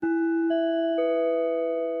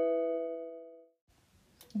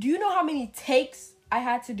Do you know how many takes I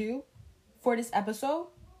had to do for this episode?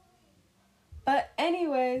 But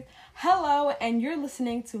anyways, hello, and you're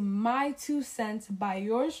listening to My 2 Cents by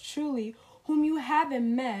yours truly, whom you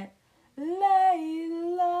haven't met,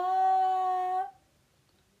 Layla.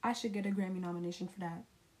 I should get a Grammy nomination for that.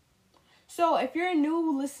 So if you're a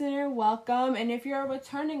new listener, welcome. And if you're a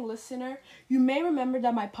returning listener, you may remember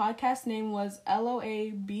that my podcast name was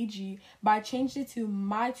LOABG, but I changed it to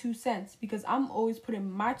My 2 Cents because I'm always putting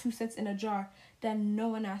my 2 cents in a jar that no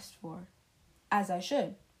one asked for, as I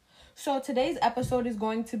should. So today's episode is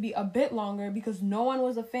going to be a bit longer because no one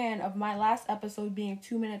was a fan of my last episode being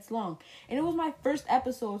 2 minutes long. And it was my first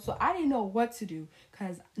episode, so I didn't know what to do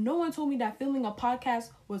because no one told me that filming a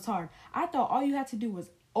podcast was hard. I thought all you had to do was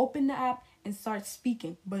open the app and start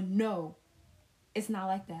speaking. But no, it's not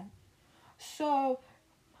like that. So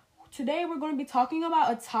today we're going to be talking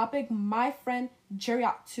about a topic my friend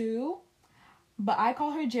Jariatou, but I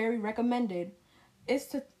call her Jerry, recommended. It's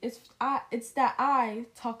that I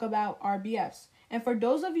talk about R.B.Fs. And for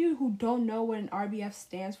those of you who don't know what an R.B.F.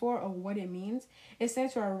 stands for or what it means, it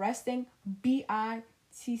stands for arresting B-I-T-C-H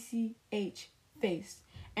face.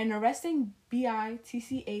 And arresting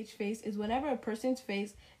B-I-T-C-H face is whenever a person's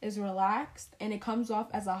face is relaxed and it comes off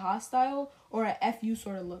as a hostile or a F-U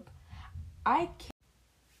sort of look.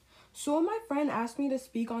 So when my friend asked me to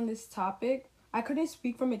speak on this topic, I couldn't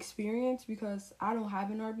speak from experience because I don't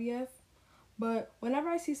have an R.B.F. But whenever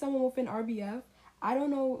I see someone with an R.B.F., I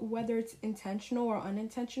don't know whether it's intentional or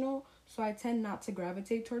unintentional, so I tend not to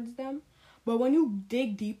gravitate towards them. But when you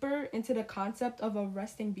dig deeper into the concept of a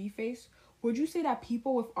resting B-face, would you say that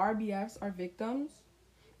people with R.B.Fs are victims?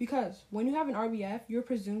 Because when you have an R.B.F., you're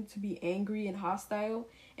presumed to be angry and hostile.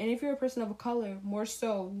 And if you're a person of color, more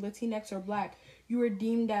so Latinx or Black, you are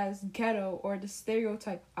deemed as ghetto or the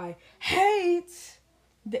stereotype, I hate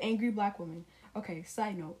the angry Black woman. Okay,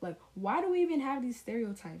 side note, why do we even have these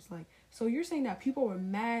stereotypes? So you're saying that people were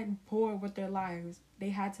mad bored with their lives. They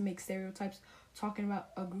had to make stereotypes talking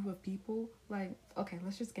about a group of people? Okay,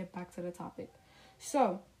 let's just get back to the topic.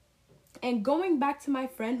 So, and going back to my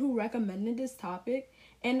friend who recommended this topic,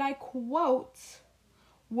 and I quote,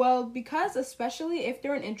 well, because especially if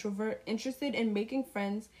they're an introvert interested in making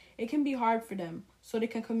friends, it can be hard for them so they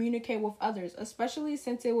can communicate with others, especially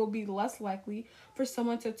since it will be less likely for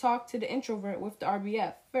someone to talk to the introvert with the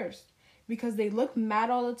R.B.F. first, because they look mad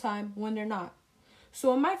all the time when they're not.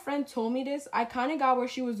 So when my friend told me this, I kind of got where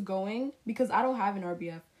she was going because I don't have an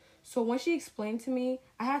R.B.F. So when she explained to me,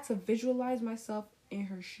 I had to visualize myself in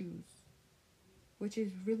her shoes, which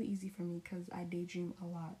is really easy for me because I daydream a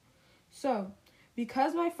lot. So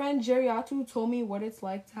because my friend Jariatou told me what it's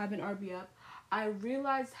like to have an R.B.F., I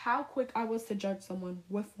realized how quick I was to judge someone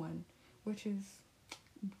with one, which is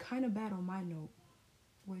kind of bad on my note,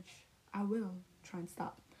 which I will try and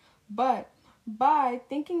stop. But by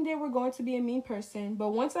thinking they were going to be a mean person, but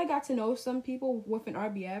once I got to know some people with an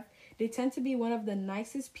R.B.F., they tend to be one of the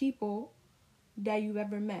nicest people that you've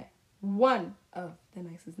ever met. One of the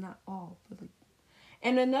nicest, not all, but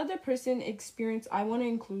and another person experience I want to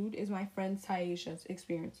include is my friend Taisha's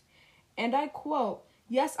experience. And I quote,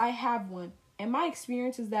 yes, I have one. And my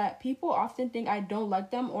experience is that people often think I don't like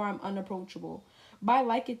them or I'm unapproachable. But I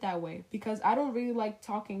like it that way because I don't really like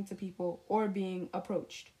talking to people or being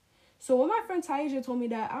approached. So when my friend Taisha told me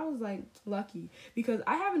that, I was lucky because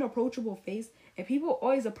I have an approachable face and people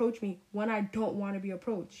always approach me when I don't want to be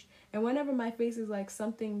approached. And whenever my face is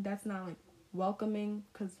something that's not welcoming,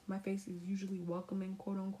 because my face is usually welcoming,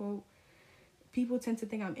 quote unquote, people tend to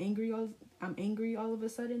think I'm angry all of a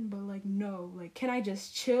sudden, but no, can I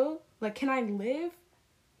just chill? Can I live?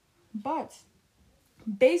 But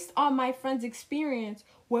based on my friend's experience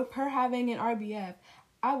with her having an R.B.F.,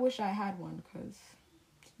 I wish I had one, because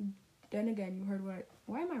then again, you heard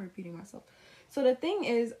why am I repeating myself? So the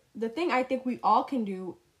thing I think we all can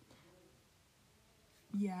do,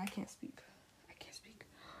 I can't speak.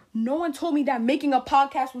 No one told me that making a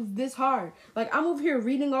podcast was this hard. I'm over here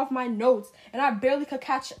reading off my notes, and I barely could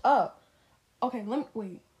catch up. Okay,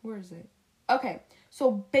 wait, where is it? Okay,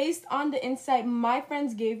 so based on the insight my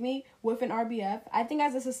friends gave me with an R.B.F., I think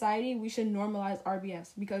as a society, we should normalize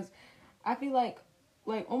R.B.Fs, because I feel like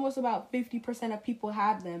almost about 50% of people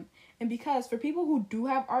have them. And because for people who do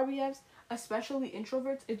have R.B.Fs, especially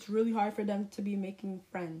introverts, it's really hard for them to be making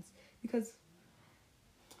friends, because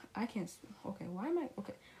I can't, okay, why am I,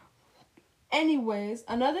 okay. Anyways,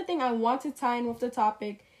 another thing I want to tie in with the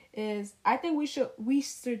topic is I think we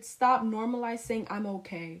should stop normalizing saying I'm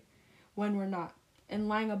okay when we're not and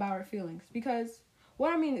lying about our feelings. Because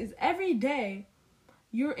what I mean is every day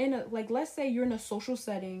you're in a, let's say you're in a social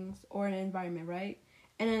settings or an environment, right?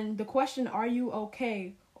 And then the question, are you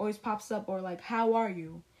okay, always pops up, or like, how are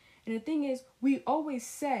you? And the thing is, we always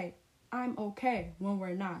say, I'm okay, when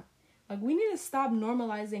we're not. Like, we need to stop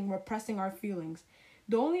normalizing repressing our feelings.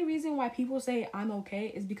 The only reason why people say I'm okay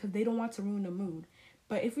is because they don't want to ruin the mood.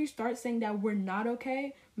 But if we start saying that we're not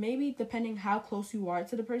okay, maybe depending how close you are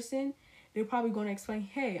to the person, they're probably going to explain,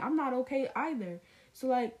 hey, I'm not okay either. So,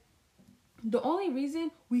 like, the only reason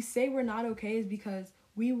we say we're not okay is because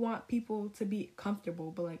we want people to be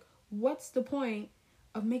comfortable. But, like, what's the point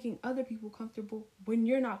of making other people comfortable when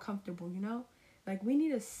you're not comfortable, you know? Like, we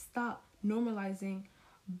need to stop normalizing,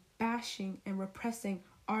 bashing, and repressing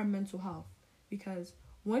our mental health. Because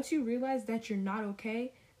once you realize that you're not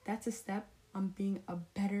okay, that's a step on being a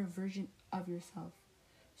better version of yourself.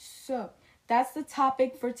 So, that's the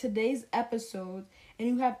topic for today's episode. And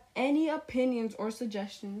if you have any opinions or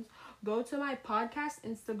suggestions, go to my podcast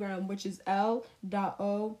Instagram, which is l.o.a.b.g,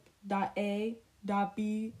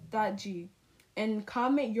 and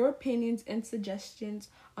comment your opinions and suggestions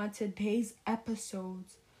on today's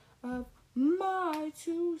episodes of My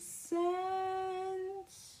 2 Cents.